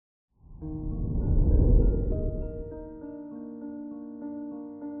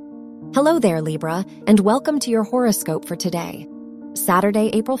Hello there, Libra, and welcome to your horoscope for today, Saturday,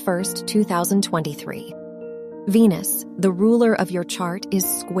 April 1st, 2023. Venus, the ruler of your chart, is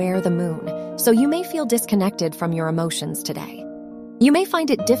square the moon, so you may feel disconnected from your emotions today. You may find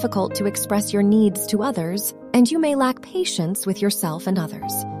it difficult to express your needs to others, and you may lack patience with yourself and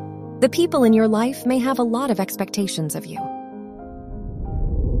others. The people in your life may have a lot of expectations of you.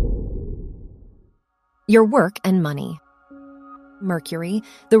 Your work and money. Mercury,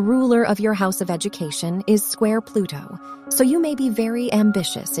 the ruler of your house of education, is square Pluto, so you may be very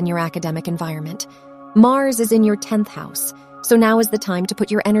ambitious in your academic environment. Mars is in your 10th house, so now is the time to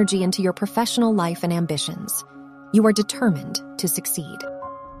put your energy into your professional life and ambitions. You are determined to succeed.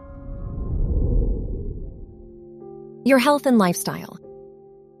 Your health and lifestyle.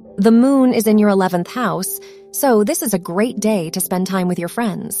 The moon is in your 11th house, so this is a great day to spend time with your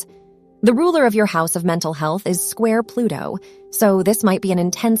friends. The ruler of your house of mental health is square Pluto, so this might be an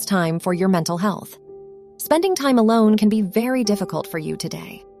intense time for your mental health. Spending time alone can be very difficult for you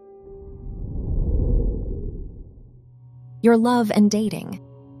today. Your love and dating.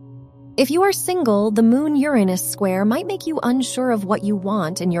 If you are single, the Moon-Uranus square might make you unsure of what you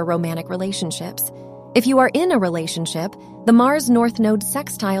want in your romantic relationships. If you are in a relationship, the Mars North Node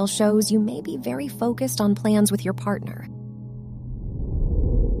sextile shows you may be very focused on plans with your partner.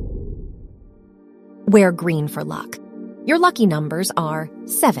 Wear green for luck. Your lucky numbers are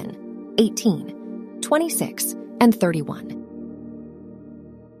 7, 18, 26, and 31.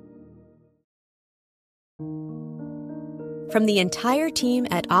 From the entire team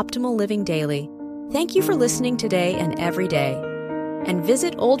at Optimal Living Daily, thank you for listening today and every day. And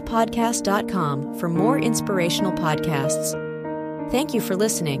visit oldpodcast.com for more inspirational podcasts. Thank you for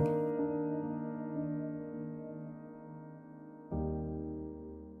listening.